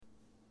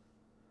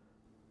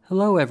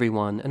Hello,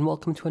 everyone, and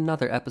welcome to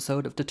another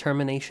episode of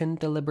Determination,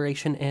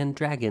 Deliberation, and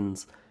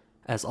Dragons.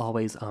 As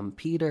always, I'm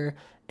Peter,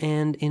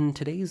 and in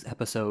today's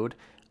episode,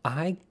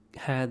 I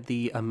had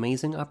the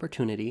amazing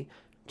opportunity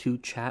to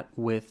chat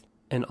with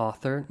an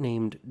author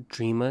named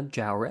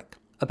Drema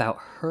about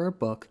her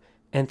book,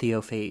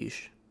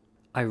 Entheophage.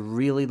 I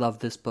really love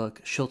this book.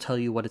 She'll tell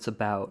you what it's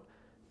about,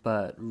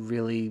 but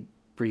really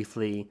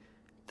briefly,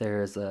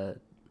 there's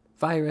a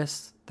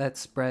virus that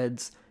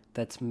spreads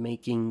that's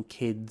making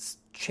kids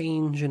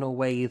change in a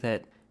way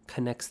that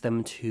connects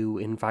them to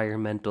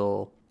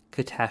environmental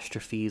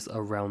catastrophes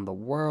around the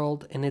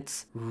world, and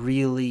it's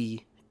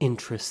really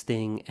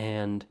interesting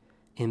and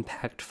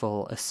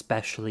impactful,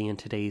 especially in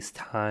today's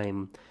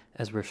time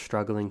as we're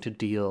struggling to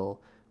deal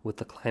with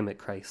the climate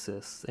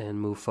crisis and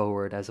move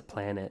forward as a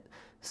planet.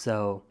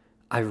 So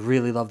I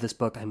really love this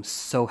book. I'm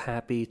so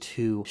happy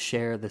to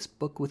share this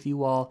book with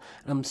you all.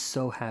 And I'm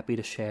so happy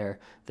to share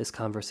this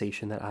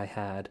conversation that I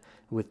had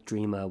with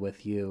Drema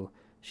with you.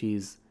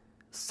 She's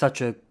such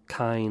a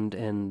kind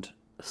and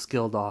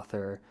skilled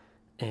author,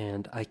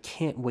 and I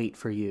can't wait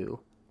for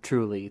you,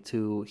 truly,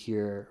 to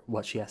hear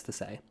what she has to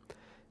say.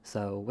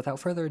 So without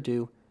further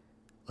ado,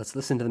 let's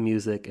listen to the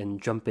music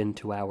and jump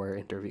into our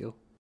interview.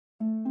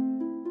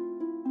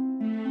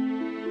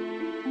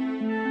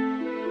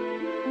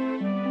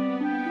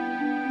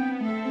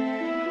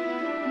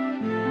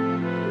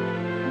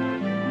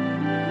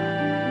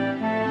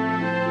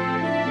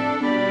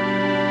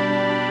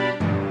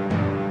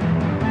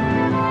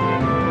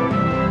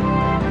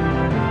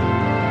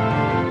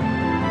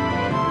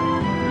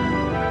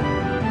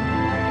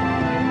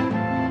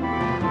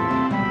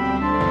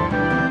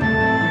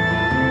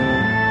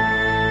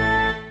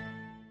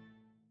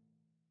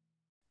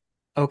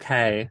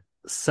 Okay,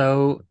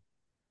 so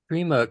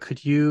Rima,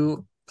 could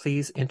you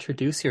please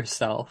introduce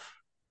yourself?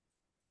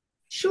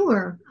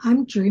 Sure.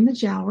 I'm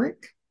Drema.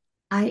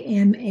 I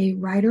am a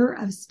writer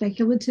of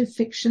speculative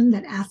fiction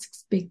that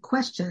asks big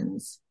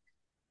questions.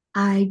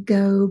 I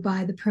go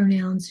by the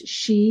pronouns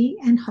she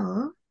and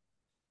her.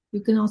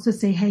 You can also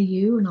say, hey,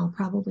 you, and I'll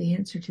probably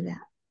answer to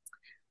that.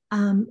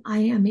 I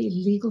am a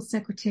legal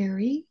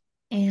secretary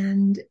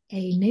and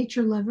a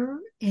nature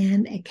lover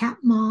and a cat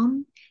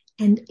mom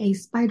and a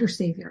spider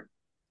savior.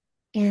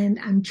 And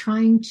I'm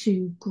trying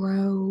to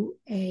grow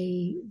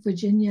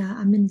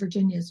I'm in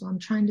Virginia, so I'm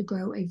trying to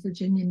grow a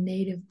Virginia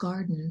native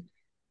garden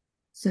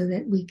so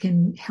that we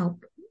can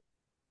help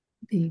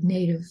the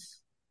native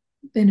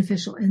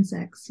beneficial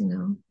insects,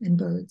 and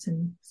birds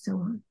and so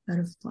on,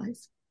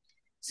 butterflies.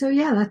 So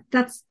yeah,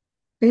 that's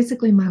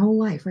basically my whole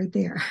life right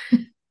there.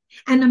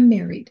 And I'm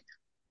married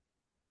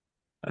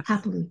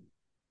happily.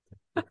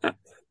 That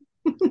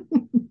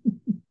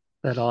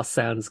all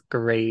sounds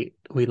great.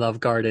 We love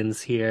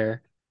gardens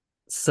here.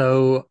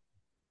 So,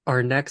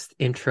 our next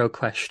intro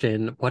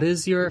question, what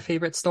is your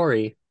favorite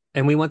story?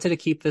 And we wanted to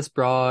keep this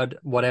broad,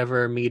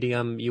 whatever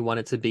medium you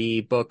want it to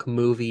be, book,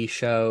 movie,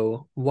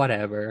 show,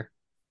 whatever.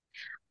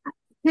 I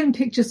didn't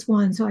pick just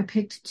one, so I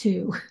picked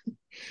two.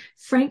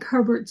 Frank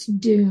Herbert's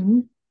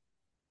Dune.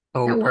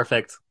 Oh, That will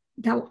perfect.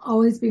 that will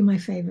always be my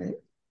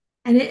favorite.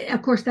 And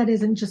of course, that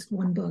isn't just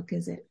one book,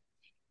 is it?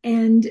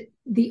 And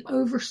The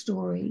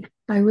Overstory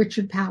by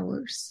Richard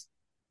Powers.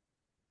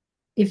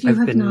 If you I've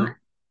have been not,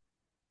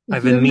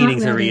 I've if you been have not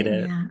meaning to read read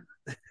it, it.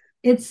 yeah,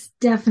 it's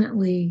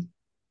definitely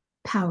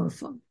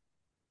powerful.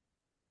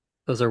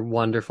 Those are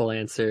wonderful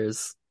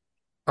answers.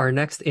 Our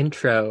next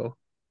intro,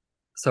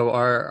 so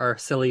our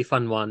silly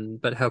fun one,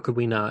 but how could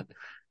we not?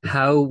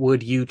 How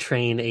would you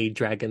train a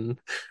dragon?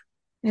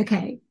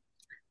 Okay,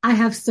 I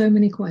have so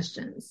many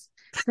questions.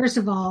 First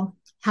of all,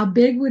 how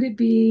big would it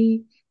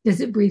be? Does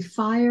it breathe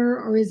fire,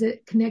 or is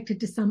it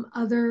connected to some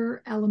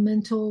other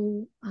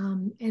elemental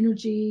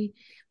energy?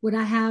 Would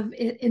I have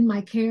it in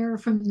my care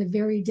from the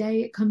very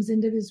day it comes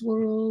into this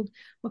world?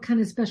 What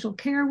kind of special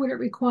care would it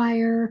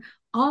require?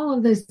 All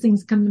of those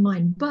things come to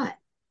mind. But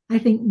I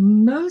think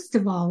most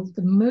of all,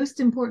 the most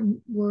important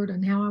word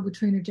on how I would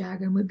train a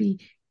dragon would be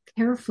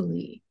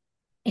carefully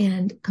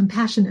and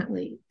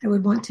compassionately. I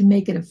would want to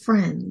make it a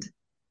friend.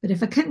 But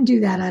if I couldn't do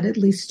that, I'd at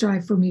least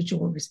strive for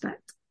mutual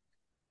respect.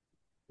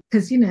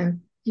 Because,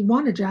 you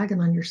want a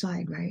dragon on your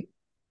side, right?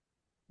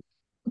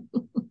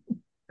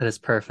 That is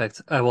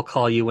perfect. I will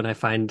call you when I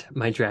find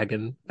my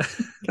dragon.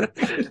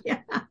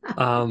 Yeah.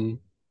 Um,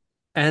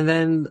 and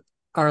then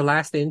our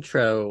last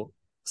intro.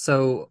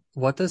 So,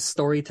 what does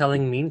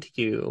storytelling mean to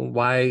you?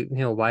 Why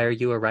are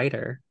you a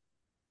writer?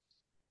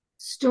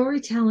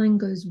 Storytelling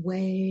goes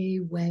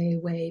way, way,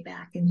 way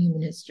back in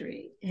human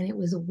history. And it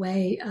was a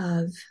way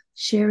of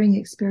sharing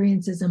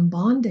experiences and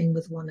bonding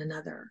with one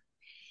another.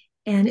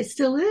 And it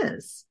still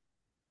is.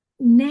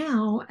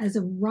 Now, as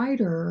a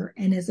writer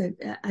and as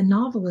a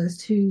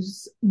novelist who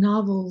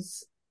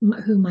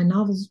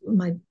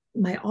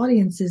my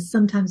audience is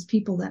sometimes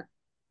people that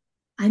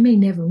I may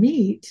never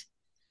meet,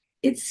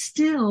 it's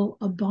still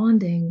a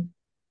bonding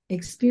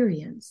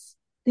experience.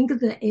 Think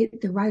of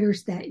the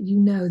writers that you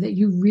know that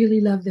you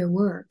really love their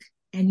work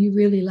and you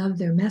really love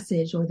their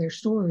message or their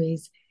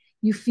stories.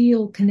 you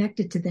feel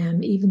connected to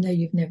them even though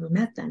you've never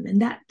met them.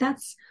 And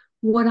that's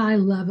what I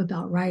love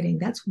about writing.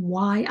 That's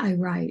why I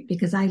write,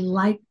 because I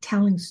like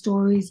telling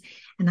stories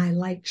and I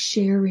like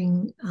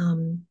sharing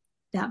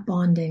that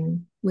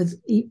bonding with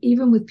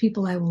even with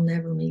people I will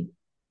never meet.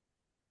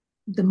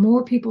 The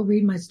more people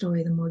read my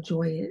story, the more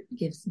joy it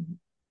gives me.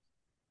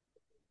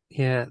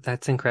 Yeah,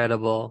 that's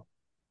incredible.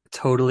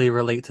 Totally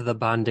relate to the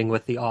bonding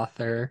with the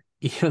author,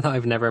 even though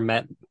I've never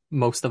met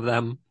most of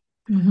them.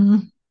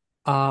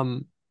 Mm-hmm.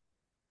 Um,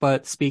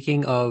 but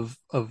speaking of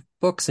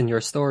books and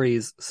your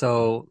stories,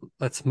 so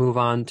let's move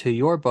on to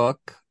your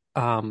book.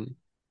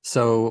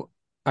 So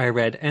I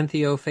read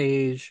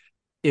Entheophage.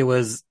 It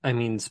was, I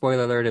mean,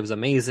 spoiler alert, it was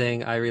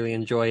amazing. I really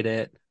enjoyed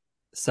it.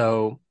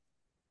 So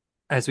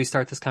as we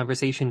start this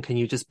conversation, can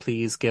you just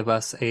please give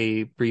us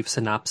a brief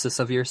synopsis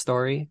of your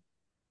story?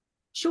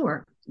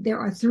 Sure. There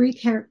are three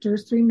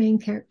main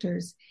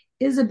characters.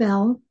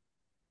 Isabel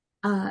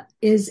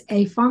is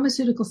a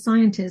pharmaceutical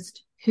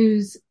scientist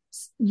whose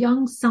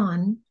young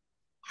son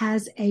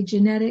has a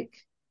genetic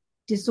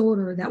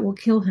disorder that will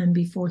kill him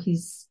before he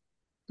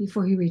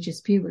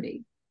reaches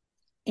puberty.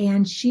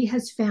 And she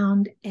has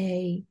found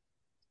a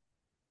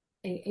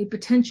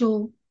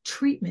potential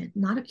treatment,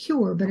 not a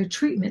cure, but a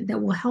treatment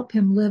that will help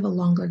him live a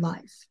longer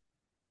life.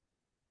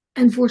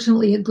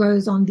 Unfortunately, it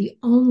grows on the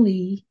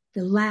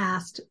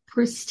last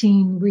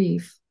pristine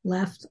reef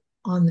left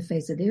on the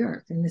face of the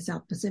earth in the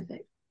South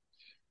Pacific.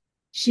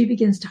 She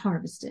begins to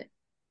harvest it.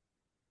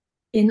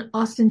 In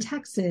Austin,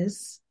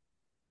 Texas,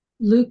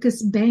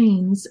 Lucas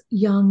Bain's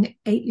young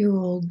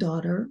 8-year-old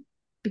daughter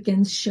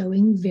begins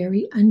showing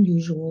very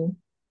unusual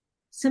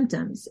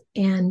symptoms.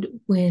 And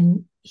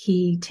when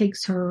he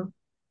takes her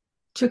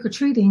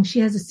trick-or-treating, she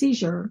has a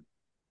seizure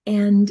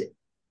and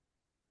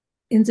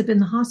ends up in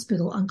the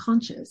hospital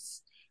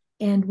unconscious.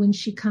 And when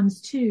she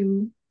comes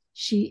to,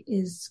 she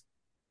is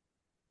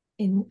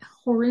in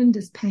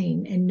horrendous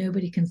pain and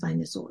nobody can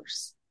find the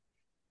source.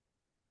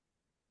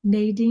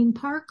 Nadine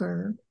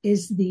Parker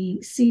is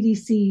the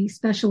CDC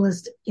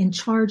specialist in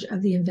charge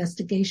of the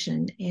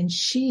investigation, and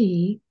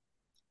she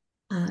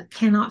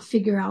cannot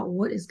figure out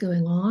what is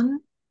going on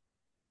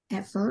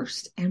at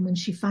first. And when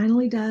she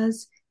finally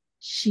does,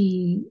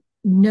 she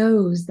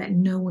knows that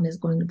no one is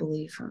going to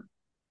believe her.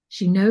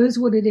 She knows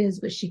what it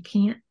is, but she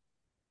can't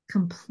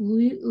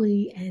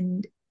completely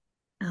and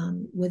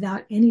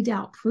without any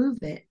doubt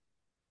prove it.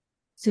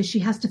 So she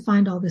has to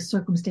find all this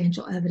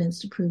circumstantial evidence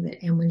to prove it.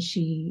 And when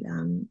she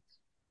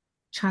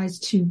tries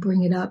to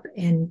bring it up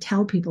and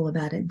tell people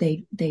about it,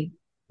 they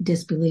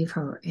disbelieve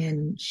her,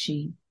 and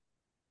she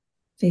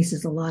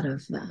faces a lot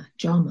of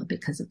drama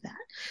because of that.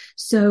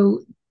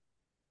 So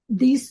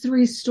these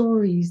three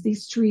stories,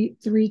 these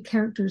three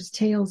characters'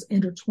 tales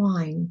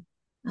intertwine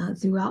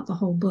throughout the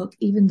whole book,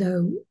 even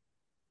though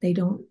they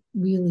don't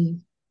really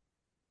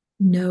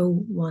know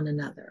one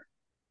another.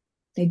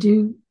 They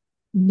do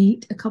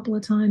meet a couple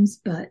of times,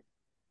 but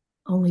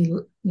only,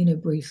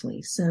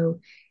 briefly.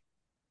 So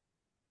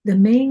the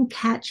main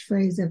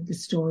catchphrase of the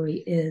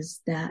story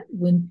is that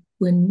when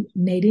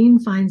Nadine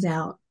finds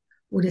out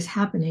what is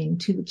happening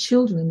to the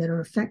children that are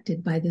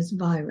affected by this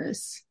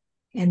virus,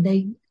 and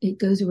it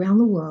goes around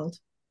the world,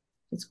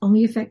 it's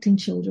only affecting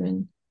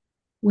children.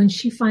 When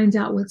she finds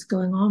out what's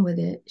going on with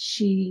it,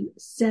 she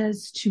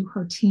says to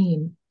her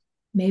team,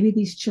 maybe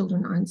these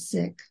children aren't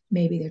sick,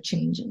 maybe they're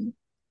changing.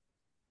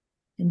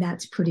 And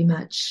that's pretty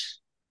much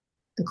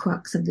the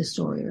crux of the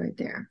story right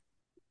there.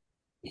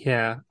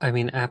 Yeah, I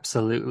mean,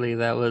 absolutely.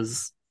 That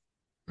was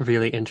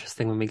really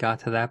interesting when we got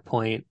to that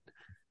point.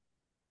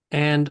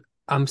 And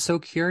I'm so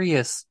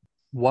curious,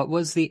 what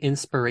was the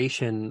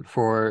inspiration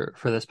for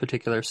this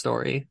particular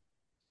story?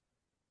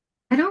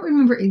 I don't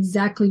remember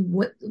exactly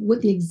what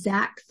the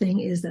exact thing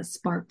is that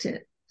sparked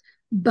it,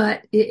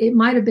 but it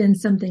might have been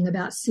something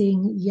about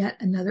seeing yet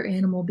another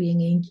animal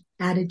being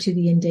added to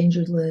the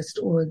endangered list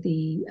or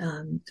the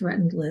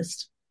threatened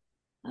list,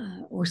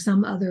 or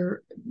some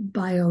other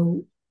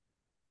biosphere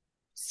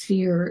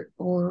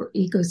or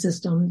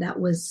ecosystem that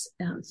was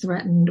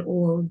threatened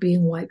or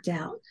being wiped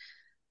out.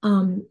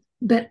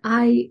 But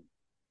I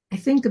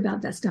think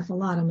about that stuff a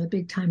lot. I'm a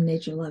big time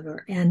nature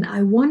lover, and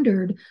I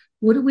wondered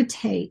what it would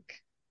take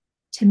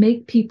to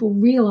make people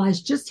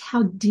realize just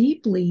how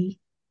deeply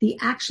the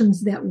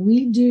actions that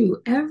we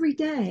do every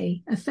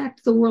day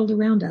affect the world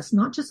around us,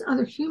 not just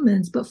other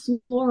humans, but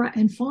flora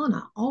and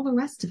fauna, all the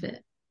rest of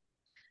it.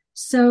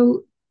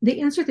 So the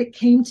answer that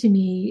came to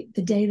me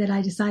the day that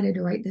I decided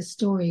to write this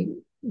story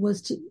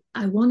was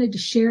I wanted to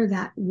share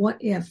that what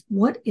if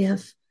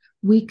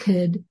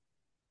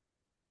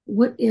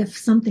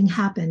something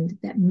happened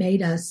that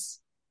made us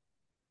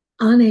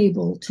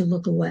unable to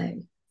look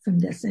away from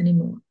this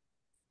anymore?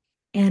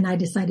 And I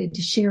decided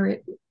to share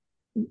it,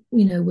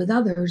 with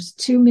others.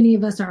 Too many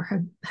of us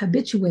are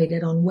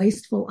habituated on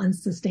wasteful,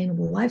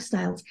 unsustainable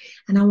lifestyles.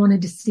 And I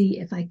wanted to see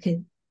if I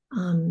could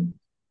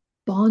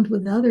bond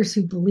with others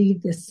who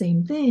believe this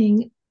same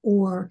thing,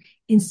 or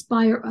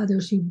inspire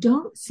others who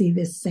don't see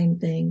this same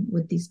thing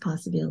with these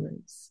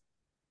possibilities.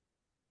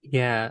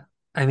 Yeah,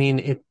 I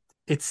mean,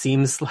 it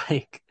seems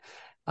like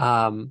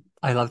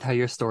I loved how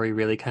your story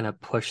really kind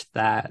of pushed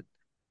that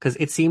because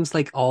it seems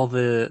like all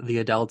the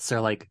adults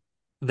are like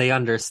they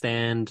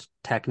understand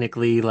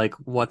technically like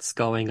what's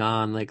going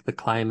on. Like the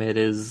climate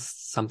is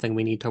something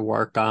we need to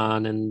work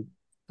on, and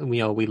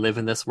we live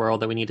in this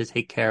world that we need to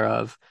take care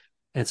of.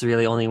 And it's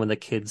really only when the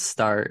kids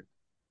start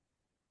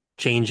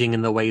changing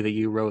in the way that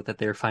you wrote that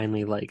they're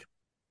finally like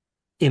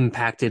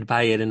impacted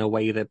by it in a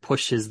way that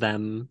pushes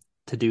them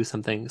to do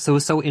something. So it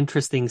was so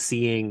interesting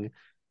seeing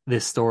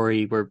this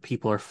story where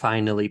people are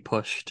finally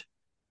pushed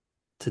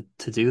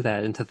to do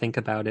that and to think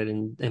about it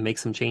and make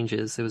some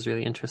changes. It was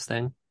really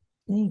interesting.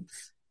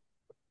 Thanks.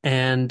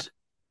 And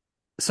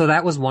so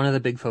that was one of the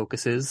big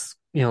focuses,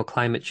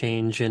 climate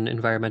change and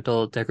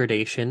environmental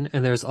degradation.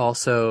 And there's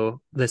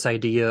also this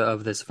idea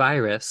of this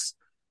virus.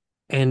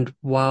 And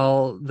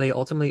while they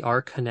ultimately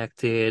are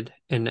connected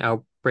and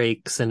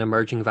outbreaks and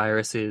emerging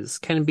viruses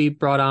can be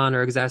brought on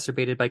or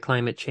exacerbated by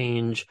climate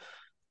change,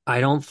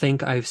 I don't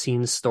think I've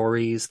seen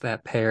stories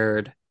that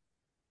paired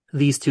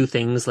these two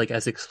things like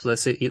as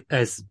explicitly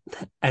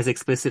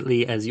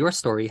as your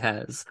story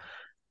has.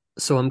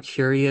 So I'm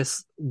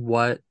curious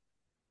what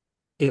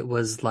it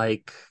was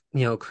like,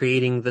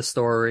 creating the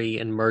story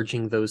and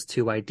merging those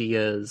two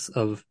ideas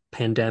of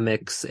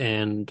pandemics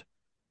and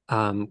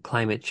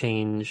climate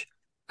change.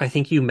 I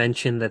think you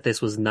mentioned that this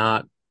was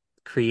not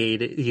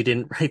created, you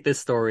didn't write this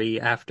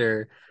story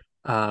after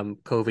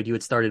COVID, you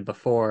had started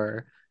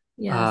before.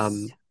 Yes.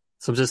 Um,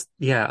 so just,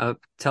 yeah,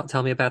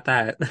 tell me about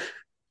that.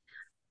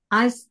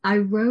 I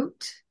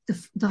wrote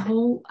the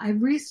whole, I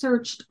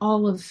researched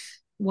all of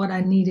what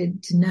I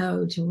needed to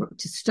know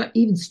to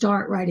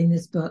start writing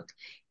this book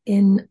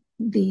in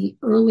the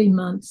early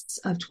months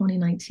of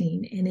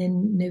 2019. And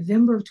in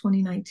November of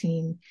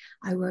 2019,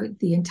 I wrote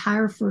the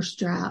entire first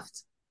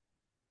draft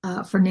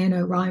for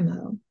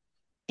NaNoWriMo.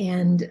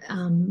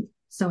 And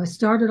so I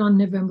started on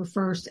November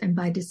 1st, and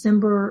by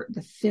December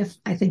the 5th,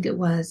 I think it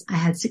was, I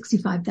had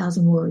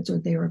 65,000 words or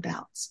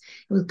thereabouts.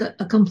 It was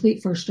a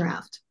complete first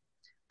draft.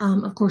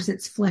 Of course,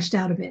 it's fleshed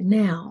out a bit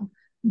now,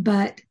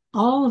 but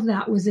all of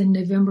that was in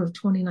November of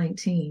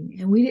 2019.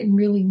 And we didn't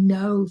really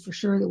know for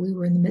sure that we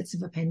were in the midst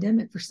of a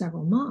pandemic for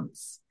several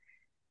months.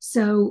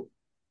 So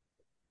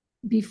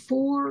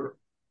before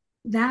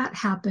that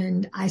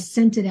happened, I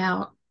sent it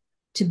out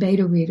to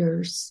beta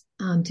readers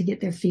to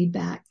get their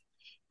feedback.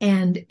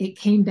 And it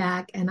came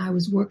back, and I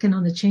was working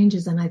on the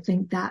changes. And I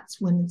think that's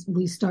when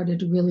we started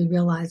to really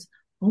realize,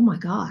 oh my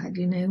God,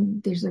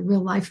 there's a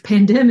real life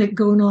pandemic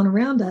going on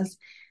around us.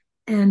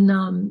 And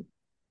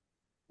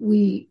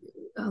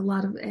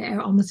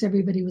almost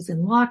everybody was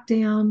in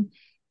lockdown.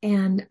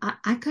 And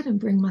I couldn't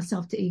bring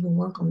myself to even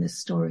work on this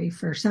story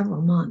for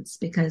several months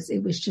because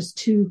it was just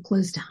too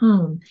close to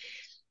home.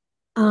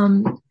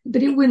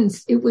 But it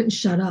wouldn't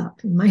shut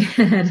up in my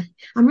head.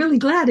 I'm really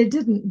glad it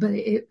didn't, but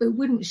it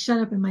wouldn't shut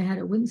up in my head.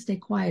 It wouldn't stay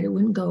quiet. It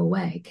wouldn't go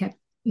away. It kept,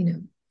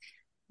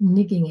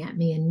 nigging at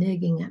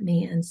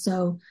me. And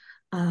so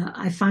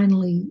I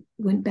finally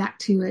went back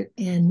to it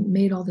and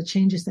made all the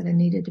changes that I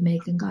needed to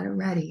make and got it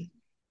ready.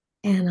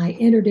 And I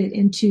entered it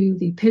into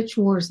the Pitch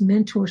Wars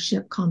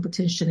mentorship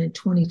competition in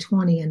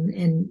 2020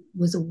 and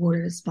was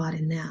awarded a spot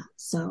in that.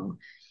 So,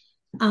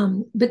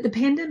 but the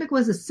pandemic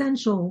was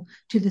essential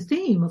to the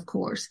theme, of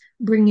course,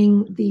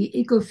 bringing the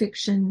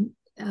ecofiction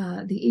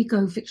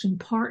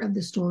part of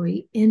the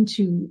story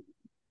into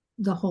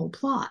the whole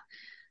plot.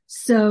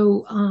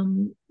 So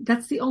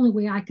that's the only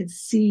way I could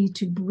see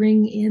to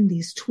bring in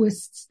these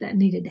twists that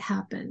needed to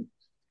happen.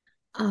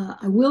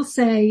 I will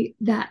say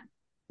that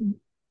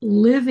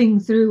living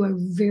through a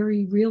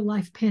very real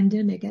life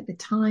pandemic at the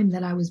time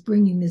that I was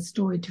bringing this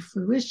story to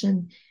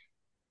fruition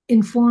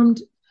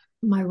informed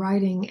my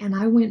writing. And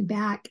I went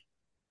back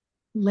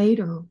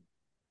later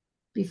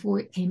before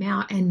it came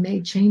out and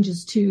made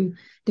changes to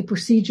the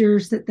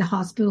procedures that the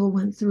hospital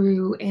went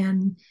through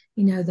and,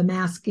 the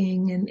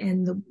masking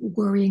and the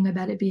worrying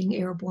about it being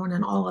airborne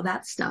and all of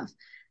that stuff.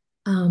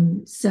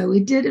 So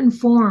it did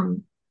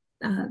inform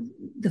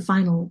the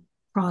final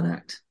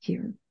product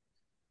here.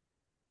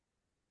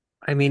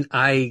 I mean,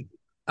 I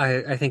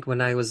think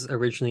when I was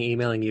originally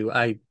emailing you,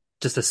 I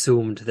just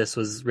assumed this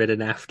was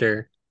written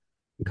after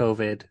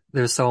COVID.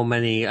 There's so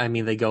many, I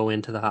mean, they go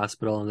into the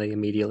hospital and they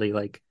immediately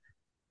like,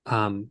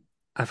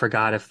 I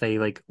forgot if they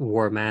like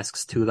wore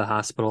masks to the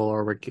hospital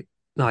or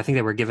no, I think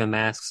they were given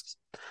masks.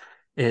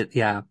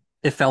 Yeah,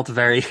 it felt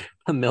very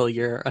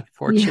familiar, Yeah.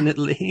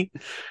 unfortunately.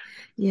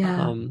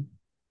 Yeah. Um,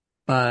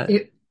 but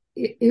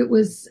It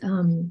was,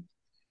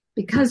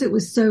 because it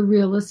was so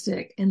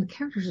realistic and the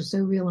characters are so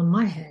real in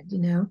my head,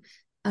 being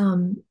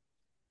on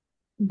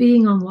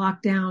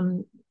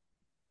lockdown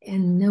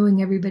and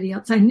knowing everybody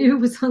else I knew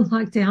was on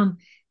lockdown,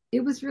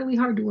 it was really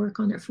hard to work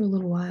on it for a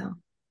little while.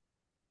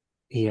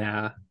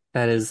 yeah,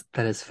 that is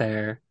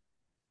fair.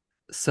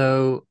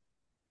 So,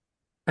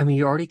 I mean,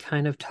 you already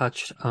kind of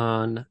touched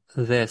on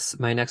this.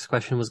 My next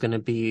question was going to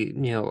be,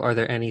 are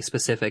there any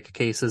specific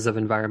cases of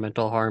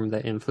environmental harm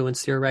that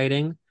influenced your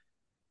writing?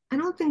 I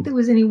don't think there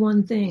was any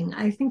one thing.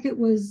 I think it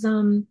was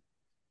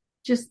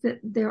just that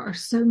there are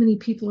so many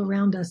people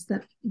around us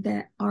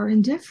that are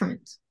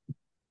indifferent.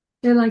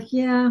 They're like,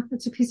 yeah,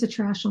 it's a piece of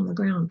trash on the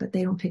ground, but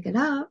they don't pick it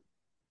up.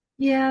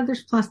 Yeah,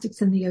 there's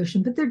plastics in the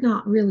ocean, but they're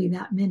not really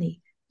that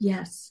many.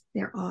 Yes,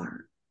 there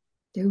are.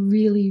 There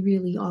really,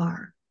 really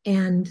are.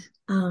 And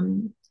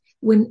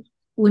when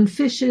when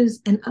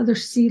fishes and other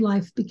sea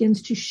life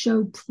begins to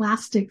show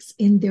plastics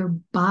in their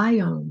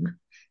biome,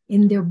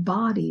 in their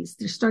bodies,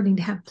 they're starting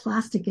to have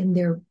plastic in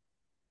their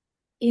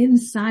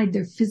inside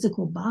their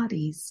physical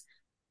bodies.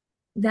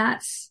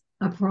 That's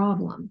a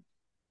problem,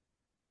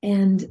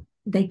 and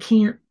they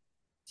can't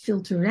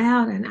filter it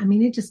out. And I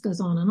mean, it just goes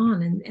on and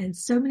on. And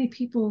so many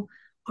people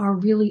are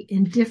really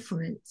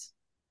indifferent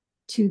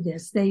to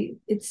this.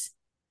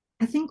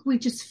 I think we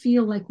just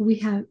feel like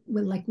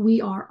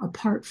we are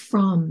apart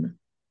from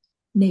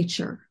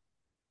nature.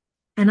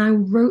 And I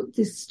wrote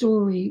this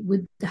story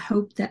with the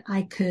hope that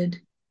I could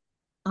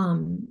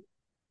um,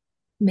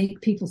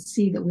 make people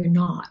see that we're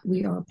not.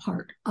 We are a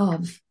part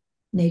of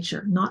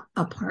nature, not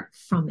apart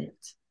from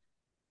it.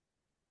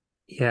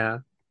 Yeah.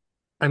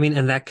 I mean,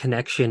 and that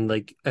connection,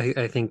 like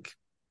I think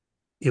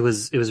it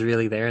was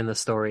really there in the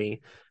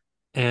story.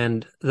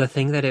 And the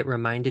thing that it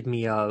reminded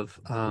me of,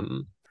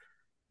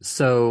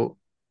 so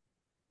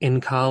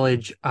in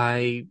college,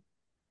 I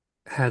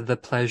had the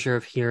pleasure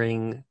of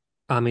hearing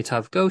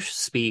Amitav Ghosh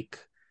speak.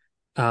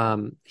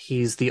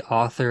 He's the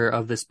author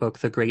of this book,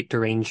 The Great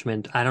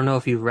Derangement. I don't know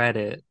if you've read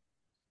it.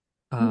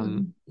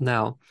 Mm-mm.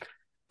 No,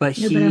 but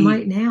No, but I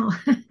might now.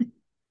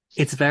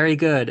 it's very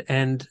good.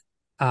 And,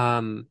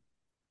 um,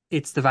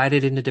 it's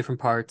divided into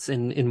different parts.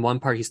 In one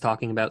part, he's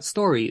talking about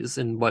stories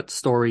and what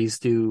stories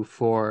do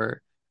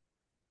for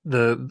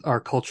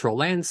our cultural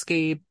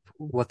landscape,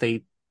 what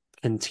they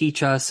can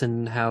teach us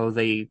and how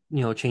they,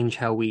 change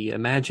how we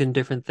imagine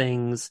different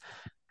things.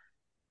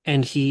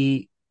 And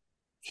he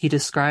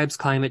describes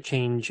climate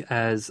change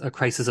as a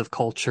crisis of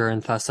culture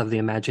and thus of the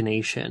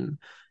imagination.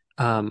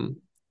 Um,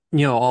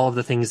 all of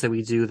the things that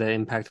we do that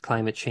impact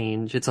climate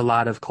change, it's a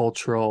lot of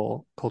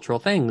cultural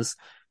things.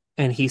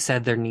 And he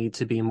said there need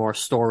to be more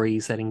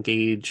stories that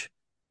engage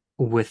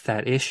with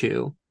that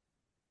issue.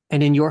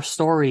 And in your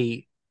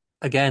story,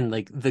 again,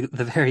 like the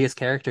various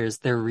characters,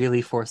 they're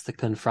really forced to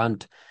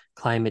confront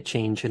climate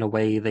change in a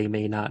way they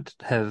may not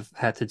have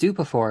had to do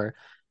before.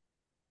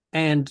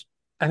 And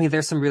I mean,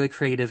 there's some really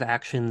creative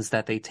actions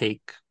that they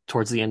take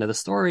towards the end of the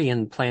story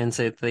and plans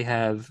that they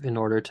have in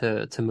order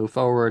to move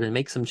forward and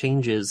make some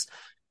changes.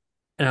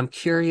 And I'm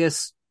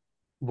curious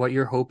what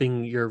you're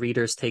hoping your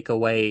readers take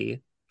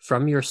away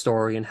from your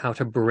story and how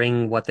to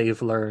bring what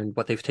they've learned,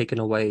 what they've taken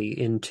away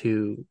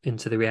into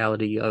the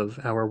reality of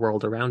our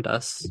world around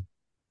us.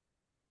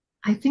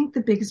 I think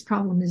the biggest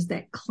problem is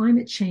that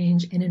climate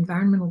change and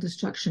environmental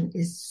destruction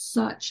is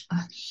such a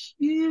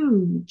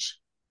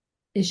huge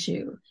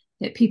issue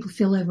that people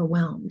feel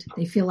overwhelmed.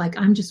 They feel like,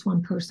 I'm just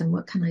one person.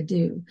 What can I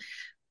do?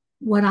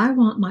 What I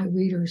want my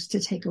readers to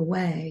take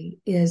away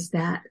is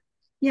that,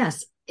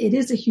 yes, it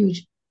is a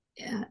huge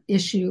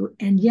issue.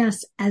 And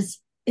yes, as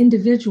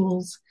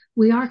individuals,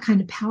 we are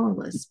kind of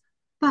powerless,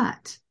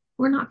 but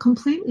we're not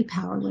completely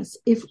powerless.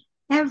 If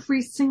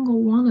every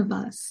single one of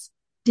us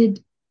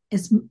did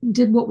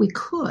did what we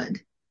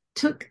could,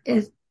 took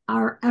as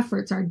our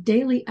efforts, our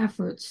daily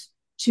efforts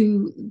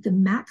to the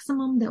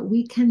maximum that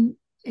we can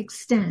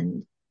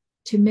extend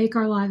to make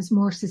our lives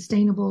more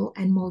sustainable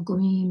and more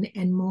green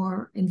and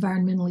more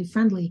environmentally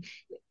friendly,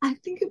 I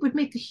think it would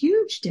make a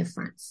huge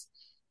difference.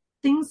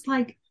 Things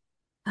like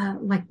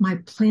my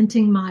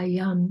planting my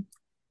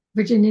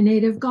Virginia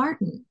native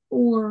garden,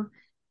 or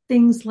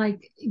things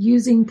like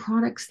using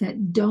products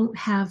that don't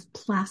have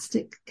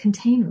plastic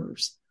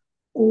containers,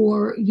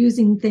 or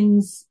using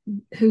things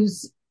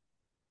whose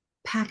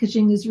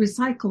packaging is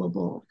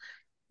recyclable.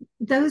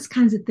 Those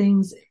kinds of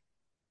things,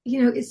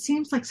 it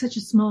seems like such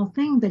a small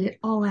thing, but it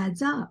all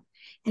adds up.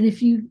 And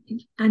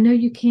I know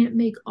you can't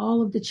make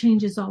all of the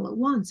changes all at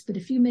once, but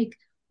if you make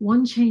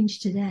one change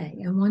today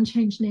and one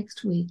change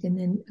next week, and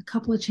then a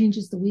couple of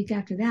changes the week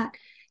after that,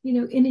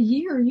 in a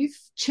year, you've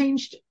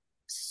changed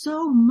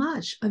so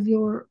much of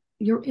your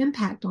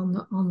impact on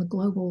the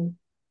global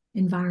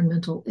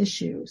environmental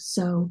issue.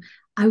 So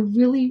I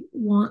really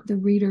want the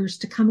readers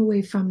to come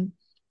away from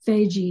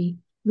Fagi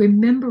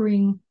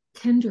remembering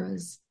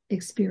Kendra's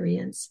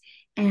experience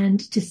and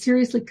to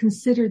seriously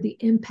consider the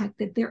impact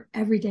that their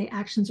everyday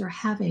actions are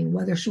having,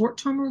 whether short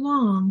term or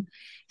long,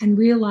 and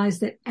realize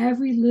that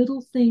every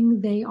little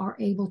thing they are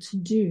able to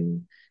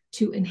do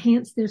to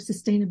enhance their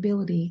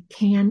sustainability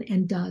can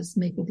and does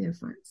make a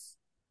difference.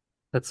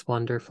 That's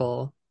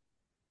wonderful.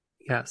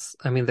 Yes.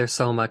 I mean, there's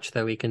so much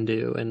that we can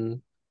do,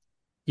 and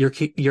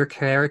your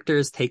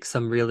characters take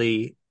some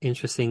really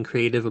interesting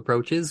creative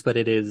approaches, but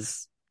it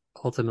is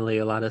ultimately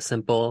a lot of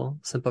simple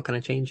kind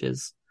of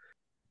changes.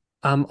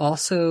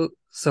 Also,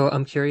 so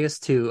I'm curious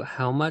too,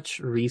 how much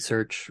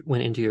research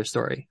went into your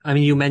story? I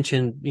mean, you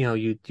mentioned,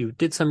 you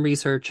did some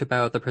research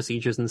about the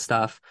procedures and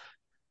stuff.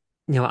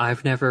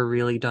 I've never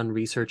really done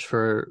research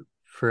for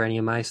any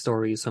of my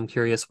stories, so I'm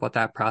curious what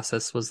that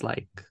process was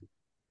like.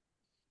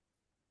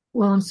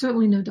 Well, I'm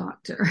certainly no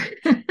doctor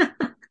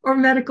or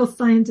medical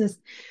scientist.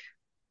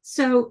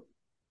 So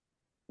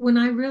when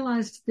I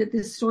realized that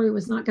this story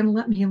was not going to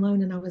let me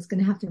alone and I was going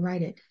to have to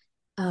write it,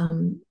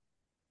 um,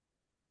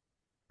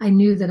 I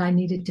knew that I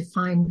needed to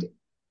find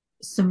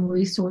some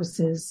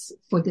resources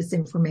for this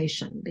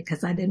information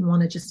because I didn't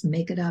want to just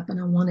make it up and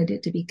I wanted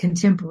it to be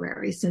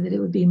contemporary so that it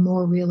would be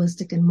more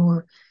realistic and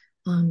more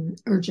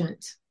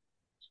urgent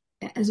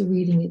as a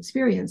reading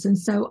experience. And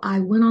so I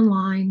went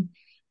online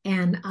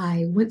and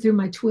I went through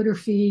my Twitter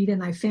feed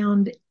and I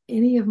found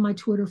any of my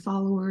Twitter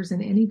followers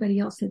and anybody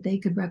else that they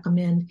could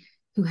recommend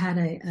who had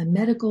a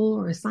medical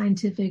or a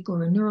scientific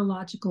or a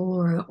neurological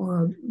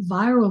or a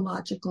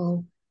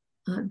virological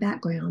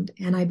background.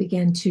 And I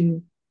began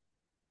to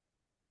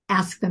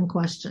ask them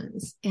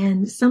questions.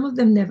 And some of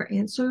them never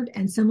answered,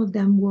 and some of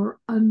them were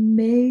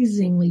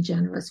amazingly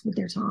generous with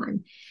their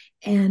time.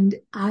 And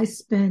I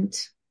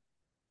spent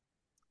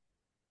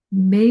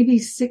maybe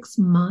 6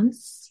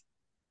 months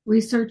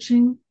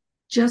researching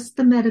just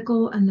the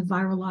medical and the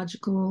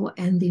virological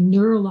and the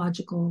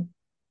neurological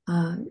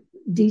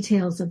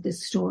details of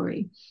this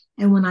story.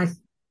 And when I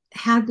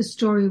had the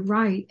story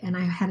right and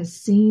I had a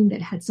scene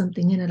that had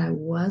something in it I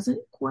wasn't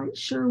quite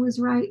sure was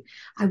right,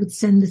 I would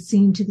send the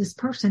scene to this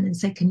person and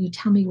say, can you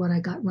tell me what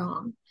I got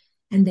wrong?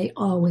 And they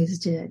always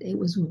did. It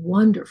was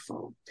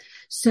wonderful.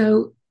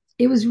 So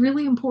it was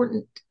really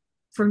important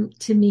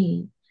to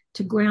me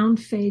to ground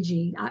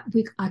phagy.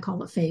 I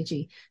call it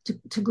phagy,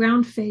 to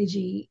ground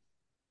phagy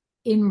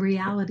in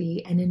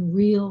reality and in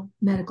real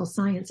medical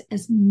science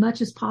as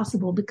much as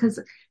possible, because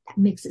that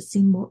makes it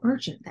seem more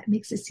urgent. That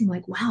makes it seem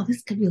like, wow,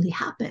 this could really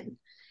happen,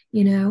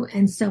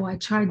 And so I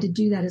tried to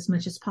do that as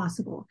much as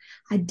possible.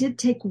 I did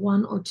take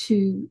one or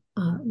two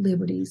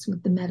liberties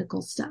with the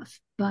medical stuff,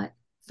 but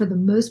for the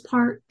most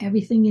part,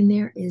 everything in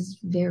there is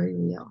very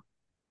real.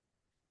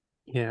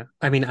 Yeah.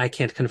 I mean, I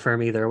can't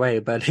confirm either way,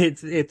 but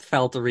it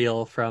felt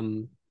real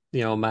from,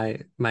 my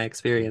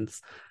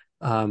experience.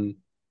 Um,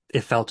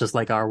 it felt just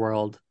like our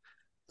world.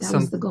 That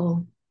was Some the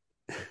goal.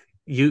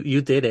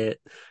 you did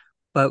it.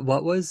 But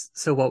what was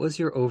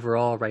your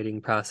overall writing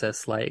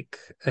process like?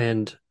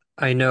 And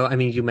I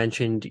mean, you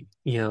mentioned,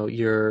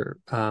 you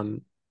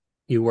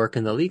work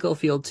in the legal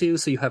field too,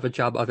 so you have a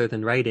job other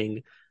than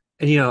writing.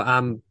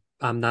 And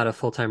I'm not a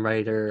full-time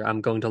writer.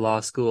 I'm going to law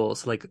school.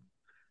 So like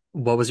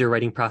what was your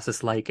writing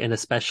process like? And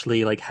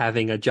especially like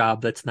having a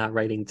job that's not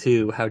writing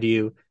too. How do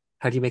you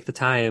make the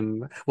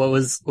time? What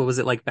was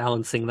it like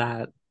balancing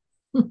that?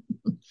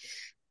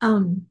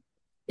 um,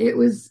 it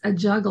was a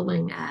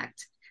juggling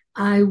act.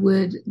 I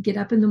would get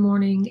up in the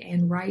morning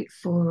and write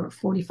for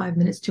 45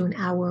 minutes to an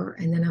hour,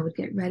 and then I would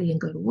get ready and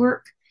go to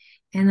work.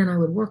 And then I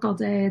would work all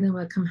day, and then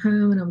I would come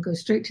home and I would go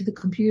straight to the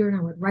computer and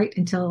I would write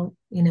until,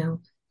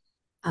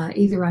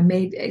 either I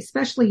made,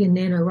 especially in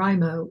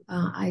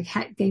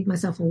NaNoWriMo, gave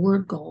myself a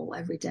word goal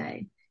every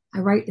day. I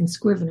write in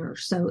Scrivener,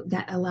 so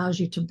that allows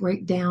you to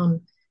break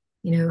down,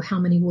 how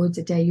many words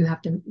a day you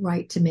have to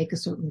write to make a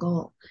certain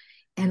goal.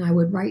 And I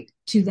would write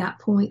to that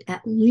point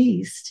at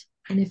least.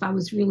 And if I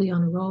was really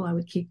on a roll, I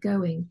would keep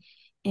going.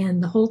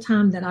 And the whole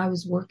time that I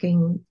was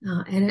working,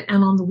 and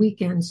on the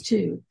weekends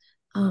too,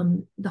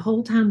 the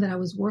whole time that I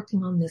was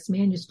working on this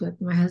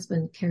manuscript, my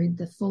husband carried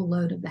the full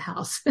load of the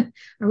house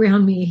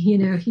around me.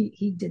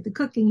 He did the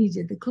cooking, he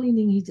did the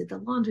cleaning, he did the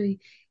laundry,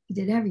 he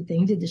did everything.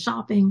 He did the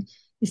shopping.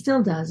 He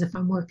still does if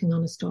I'm working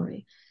on a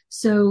story.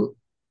 So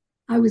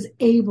I was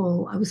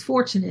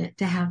fortunate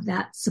to have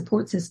that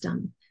support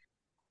system.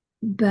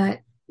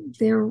 But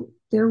there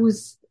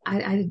was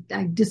I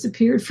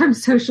disappeared from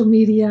social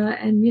media,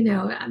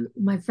 and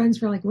my friends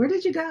were like, "Where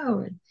did you go?"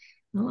 And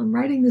well, I'm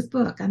writing this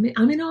book. I'm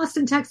in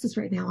Austin, Texas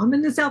right now. I'm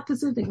in the South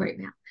Pacific right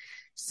now.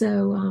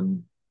 So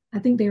I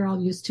think they're all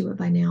used to it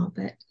by now.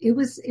 But it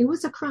was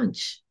a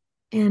crunch,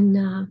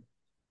 and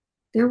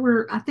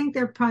I think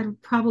there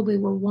probably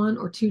were 1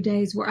 or 2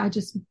 days where I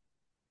just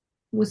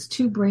was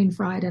too brain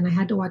fried, and I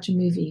had to watch a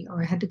movie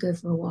or I had to go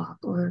for a walk,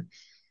 or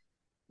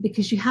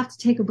because you have to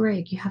take a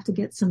break. You have to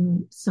get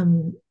some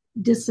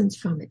distance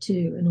from it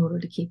too in order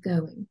to keep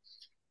going.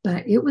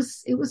 But it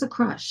was a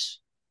crush.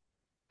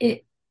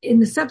 In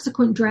the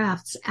subsequent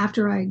drafts,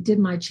 after I did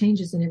my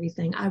changes and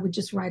everything, I would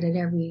just write at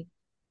every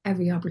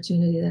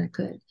opportunity that I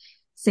could,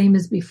 same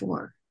as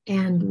before.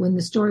 And when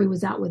the story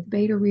was out with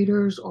beta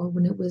readers, or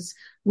when it was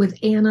with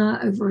Anna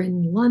over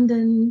in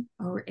London,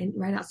 or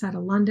right outside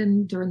of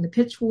London during the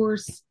Pitch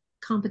Wars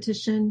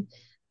competition,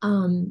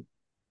 and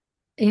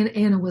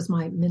Anna was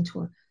my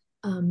mentor.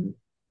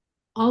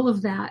 All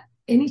of that,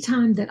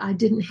 anytime that I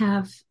didn't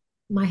have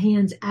my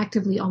hands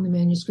actively on the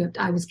manuscript,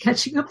 I was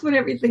catching up with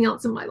everything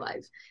else in my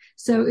life.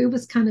 So it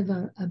was kind of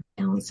a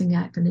balancing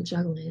act and a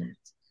juggling act.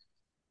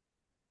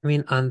 I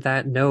mean, on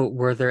that note,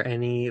 were there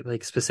any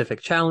like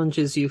specific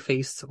challenges you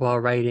faced while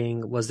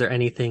writing? And was there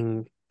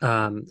anything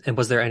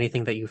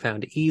that you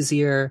found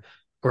easier,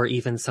 or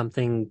even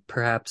something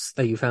perhaps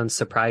that you found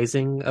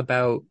surprising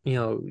about,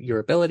 your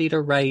ability to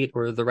write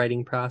or the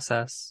writing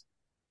process?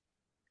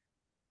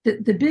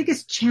 The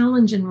biggest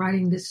challenge in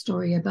writing this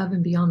story, above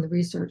and beyond the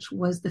research,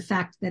 was the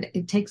fact that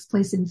it takes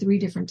place in 3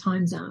 different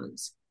time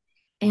zones.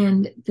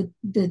 And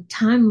the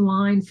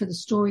timeline for the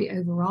story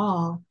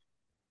overall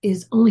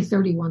is only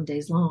 31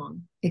 days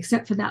long,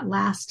 except for that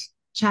last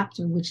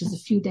chapter, which is a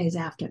few days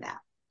after that.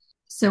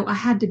 So I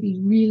had to be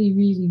really,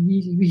 really,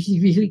 really, really,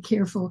 really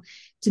careful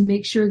to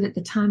make sure that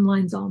the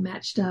timelines all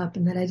matched up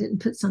and that I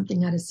didn't put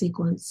something out of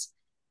sequence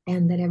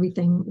and that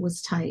everything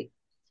was tight.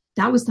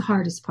 That was the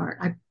hardest part.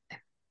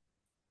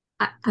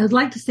 I would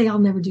like to say I'll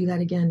never do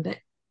that again, but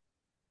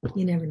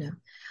you never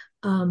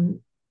know.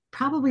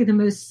 Probably the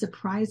most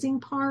surprising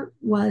part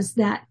was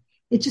that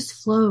it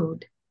just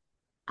flowed.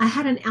 I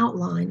had an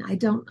outline. I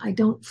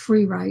don't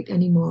free write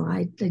anymore.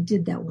 I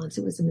did that once.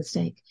 It was a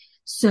mistake.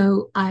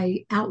 So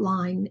I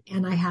outline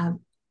and I have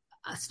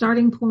a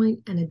starting point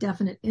and a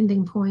definite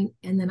ending point,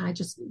 and then I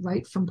just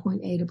write from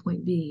point A to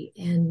point B.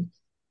 And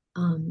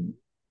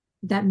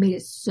that made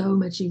it so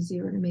much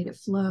easier and it made it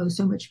flow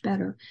so much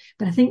better.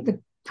 But I think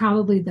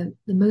probably the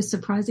most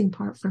surprising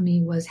part for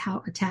me was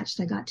how attached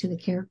I got to the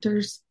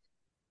characters.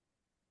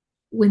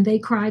 When they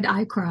cried,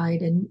 I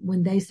cried, and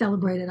when they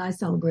celebrated, I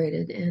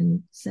celebrated.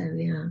 And so,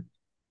 yeah,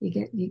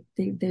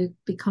 they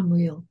become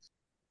real.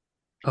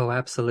 Oh,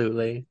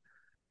 absolutely.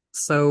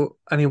 So,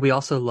 I mean, we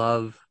also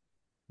love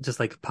just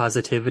like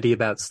positivity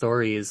about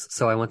stories.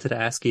 So I wanted to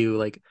ask you,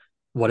 like,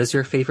 what is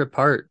your favorite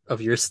part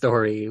of your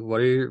story?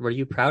 What are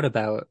you proud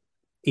about,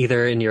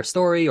 either in your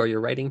story or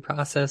your writing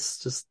process?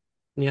 Just,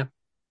 yeah.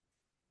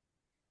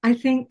 I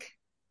think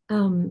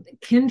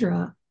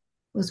Kendra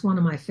was one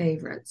of my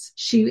favorites.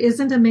 She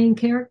isn't a main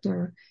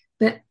character,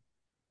 but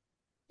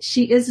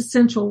she is a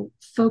central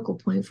focal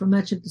point for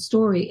much of the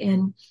story.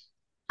 And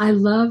I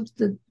loved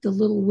the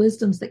little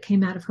wisdoms that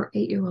came out of her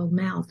 8-year-old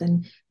mouth.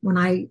 And when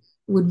I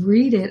would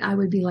read it, I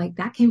would be like,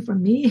 that came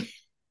from me. I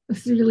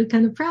was really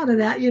kind of proud of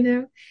that, you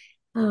know.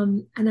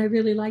 And I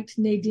really liked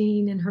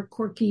Nadine and her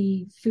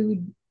quirky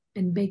food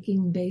and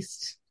baking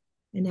based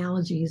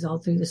analogies all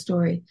through the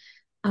story.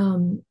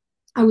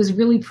 I was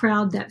really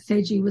proud that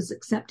Feji was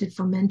accepted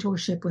for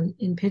mentorship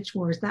in Pitch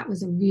Wars. That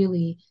was a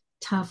really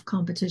tough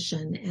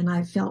competition, and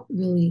I felt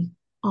really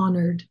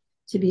honored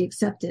to be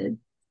accepted.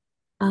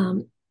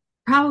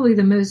 Probably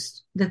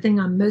the thing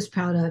I'm most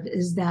proud of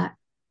is that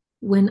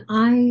when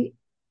I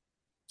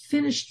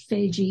finished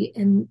Feji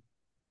and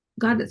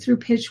got it through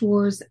Pitch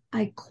Wars,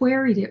 I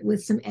queried it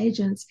with some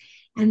agents,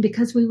 and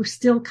because we were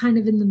still kind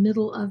of in the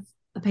middle of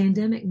a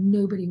pandemic,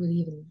 nobody would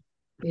even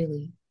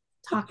really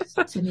talk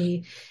to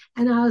me.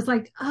 And I was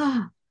like,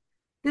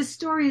 this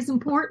story is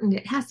important.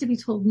 It has to be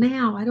told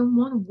now. I don't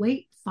want to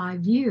wait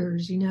 5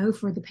 years, you know,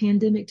 for the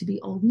pandemic to be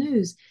old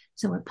news.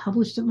 So I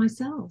published it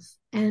myself.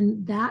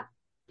 And that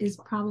is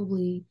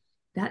probably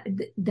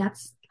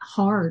that's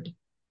hard.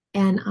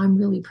 And I'm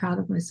really proud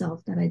of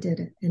myself that I did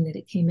it and that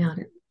it came out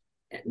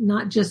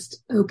not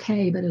just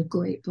okay, but a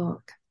great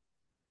book.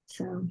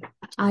 So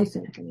I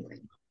think anyway.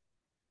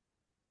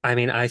 I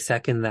mean, I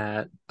second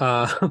that.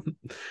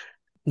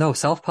 No,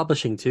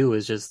 self-publishing too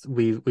is just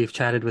we've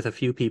chatted with a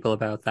few people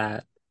about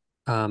that.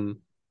 Um,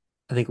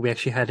 I think we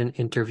actually had an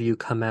interview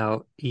come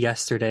out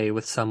yesterday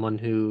with someone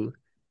who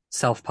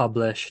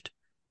self-published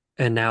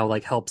and now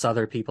like helps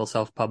other people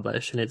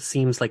self-publish, and it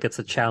seems like it's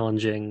a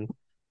challenging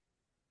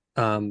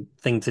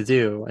thing to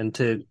do and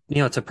to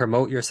to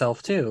promote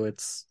yourself too.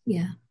 It's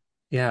Yeah,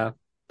 yeah.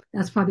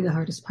 that's probably the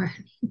hardest part.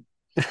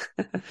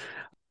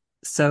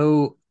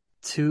 So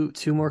two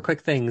more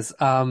quick things.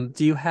 Do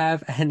you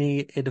have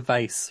any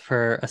advice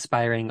for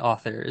aspiring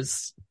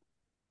authors?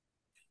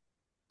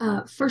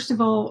 First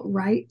of all,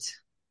 write,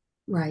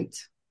 write,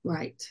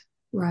 write,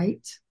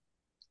 write,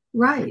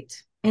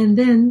 write, and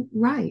then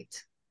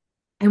write.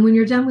 And when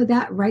you're done with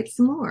that, write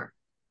some more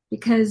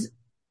because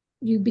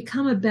you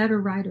become a better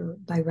writer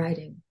by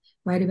writing.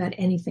 Write about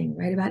anything,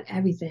 write about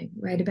everything,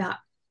 write about,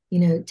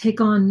 take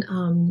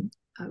on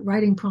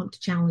writing prompt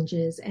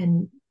challenges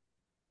and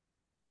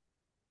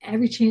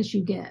every chance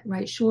you get,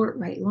 write short,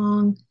 write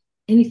long,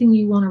 anything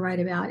you want to write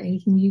about,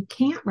 anything you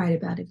can't write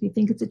about. If you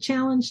think it's a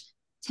challenge,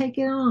 take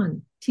it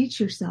on, teach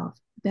yourself,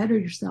 better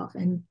yourself,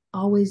 and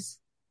always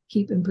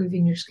keep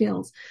improving your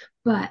skills.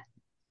 But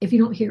if you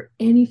don't hear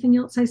anything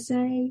else I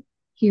say,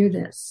 hear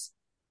this.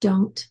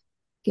 Don't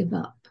give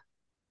up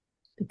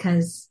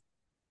because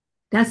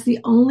that's the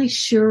only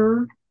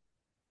sure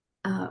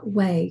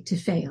way to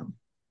fail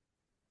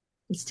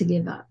is to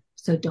give up.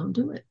 So don't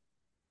do it.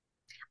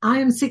 I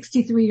am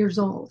 63 years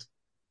old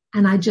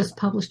and I just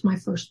published my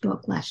first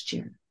book last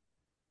year.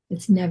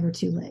 It's never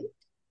too late.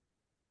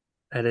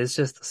 That is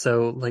just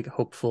so like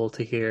hopeful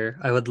to hear.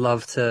 I would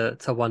love to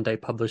one day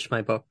publish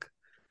my book.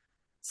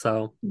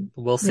 So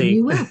we'll Then see.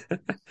 you will.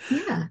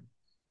 Yeah,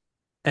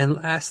 And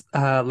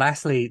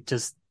lastly,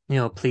 just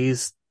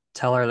please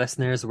tell our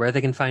listeners where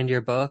they can find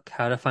your book,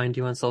 how to find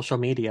you on social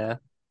media.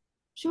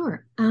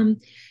 sure.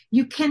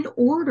 You can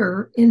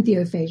order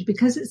Entheophage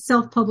because it's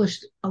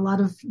self-published. A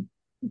lot of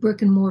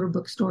brick and mortar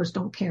bookstores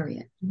don't carry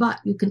it, but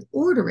you can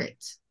order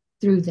it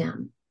through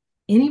them.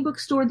 Any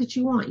bookstore that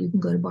you want, you can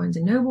go to Barnes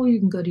and Noble, you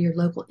can go to your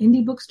local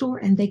indie bookstore,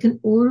 and they can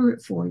order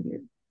it for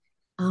you.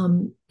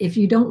 If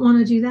you don't want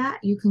to do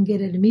that, you can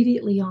get it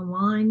immediately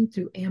online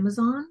through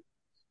Amazon.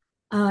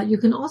 You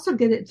can also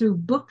get it through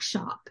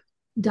Bookshop.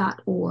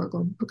 bookshop.org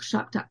or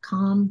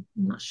bookshop.com.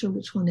 I'm not sure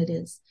which one it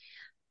is.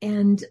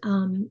 And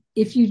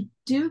if you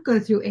do go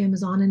through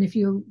Amazon and if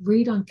you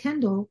read on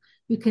Kindle,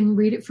 you can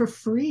read it for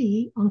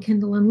free on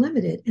Kindle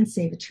Unlimited and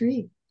save a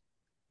tree.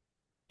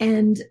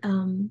 And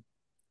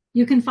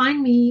you can find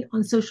me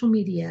on social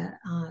media.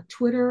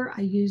 Twitter,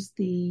 I use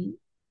the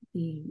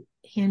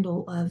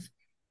handle of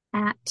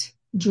at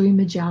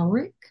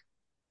Drema.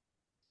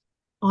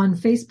 On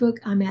Facebook,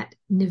 I'm at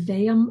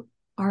Neveum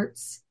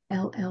Arts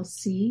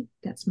LLC.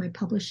 That's my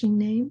publishing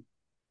name.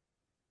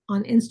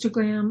 On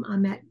Instagram,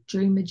 I'm at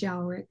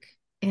Drema.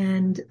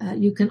 And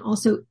you can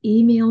also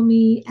email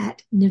me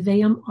at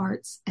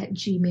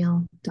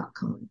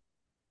neveumarts@gmail.com.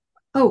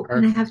 Oh,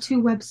 and I have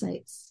two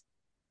websites.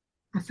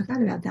 I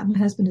forgot about that. My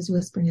husband is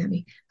whispering at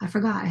me. I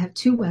forgot. I have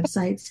two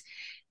websites,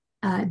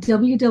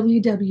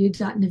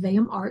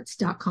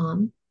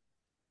 www.neveumarts.com.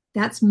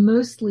 That's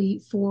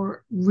mostly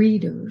for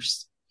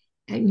readers,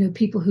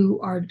 people who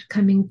are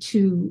coming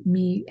to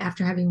me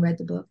after having read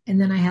the book. And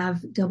then I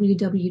have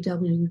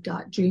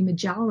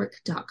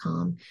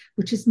www.dremajowrick.com,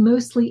 which is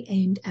mostly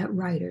aimed at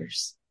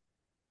writers.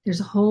 There's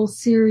a whole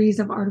series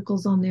of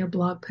articles on there,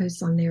 blog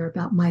posts on there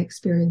about my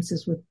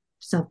experiences with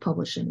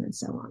self-publishing and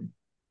so on.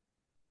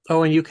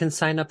 Oh, and you can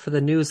sign up for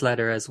the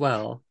newsletter as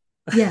well.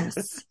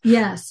 Yes.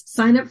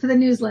 Sign up for the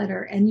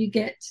newsletter and you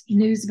get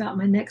news about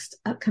my next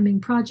upcoming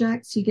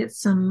projects. You get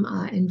some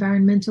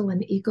environmental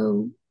and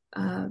eco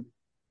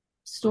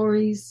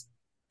stories,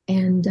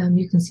 and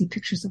you can see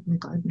pictures of my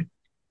garden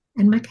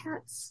and my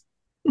cats.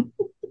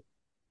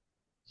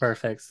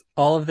 Perfect.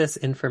 All of this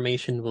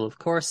information will, of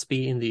course,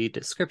 be in the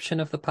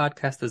description of the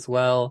podcast as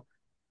well.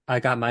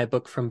 I got my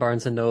book from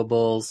Barnes and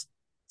Nobles.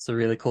 It's a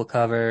really cool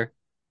cover.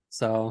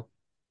 So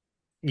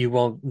no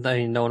one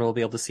will be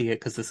able to see it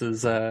because this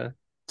is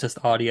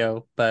just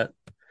audio, but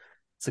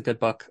it's a good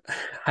book.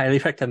 Highly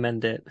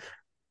recommend it.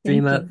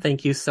 Drema,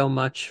 thank you so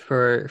much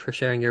for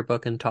sharing your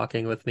book and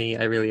talking with me.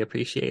 I really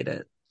appreciate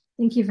it.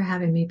 Thank you for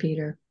having me,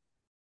 Peter.